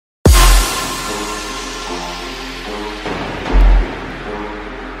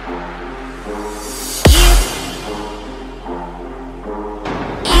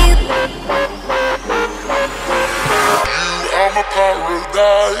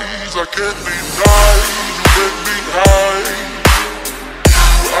paradise, I can't deny. You make me high.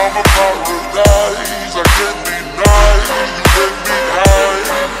 You are my paradise, I can't deny. You make me high.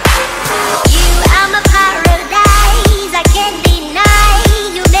 You are my paradise, I can't deny.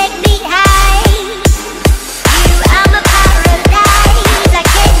 You make me high. You are my paradise, I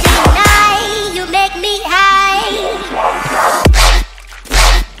can't deny. You make me high.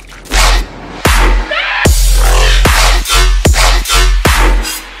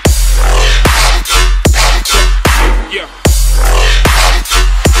 Yeah.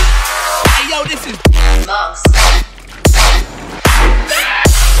 Hey yo, this is Monxx.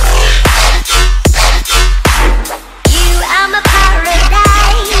 You are my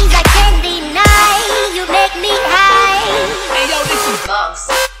paradise, I can't deny. You make me high. Hey yo, this is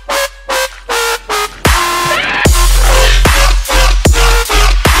Monxx.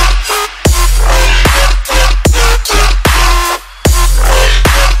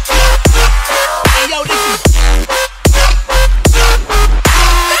 Hey yo, this is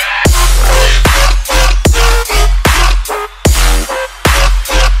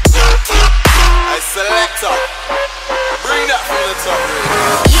Selector, bring that from the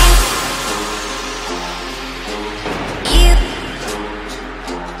top.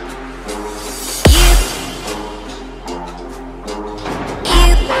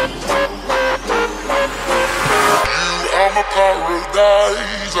 You are my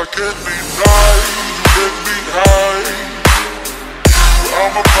paradise, I can't deny. You make me high. You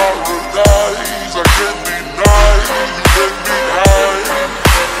are my paradise, I can't deny. You make me high.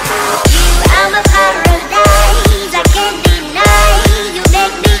 You are my paradise, I can't deny. You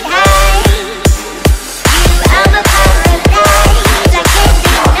make me high. You are my paradise, I can't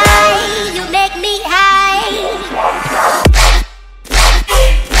deny. You make me high.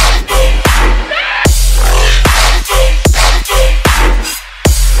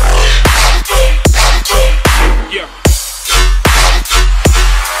 yeah.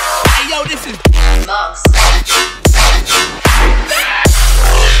 Hey yo, this is Monxx.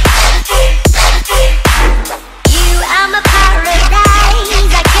 You are my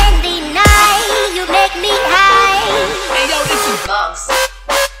paradise, I can't deny. You make me high. Hey yo, this is Monxx.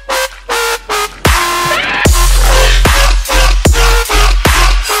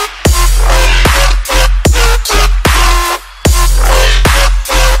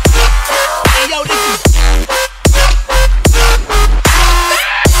 Hey yo, this is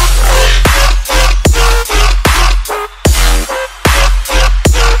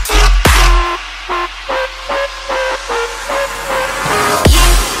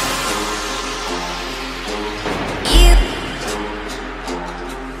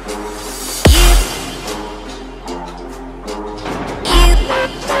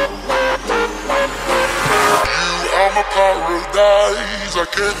You are my paradise, I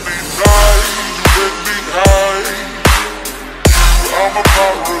can't deny. You make me high. You are my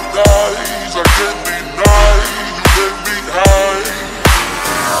paradise, I can't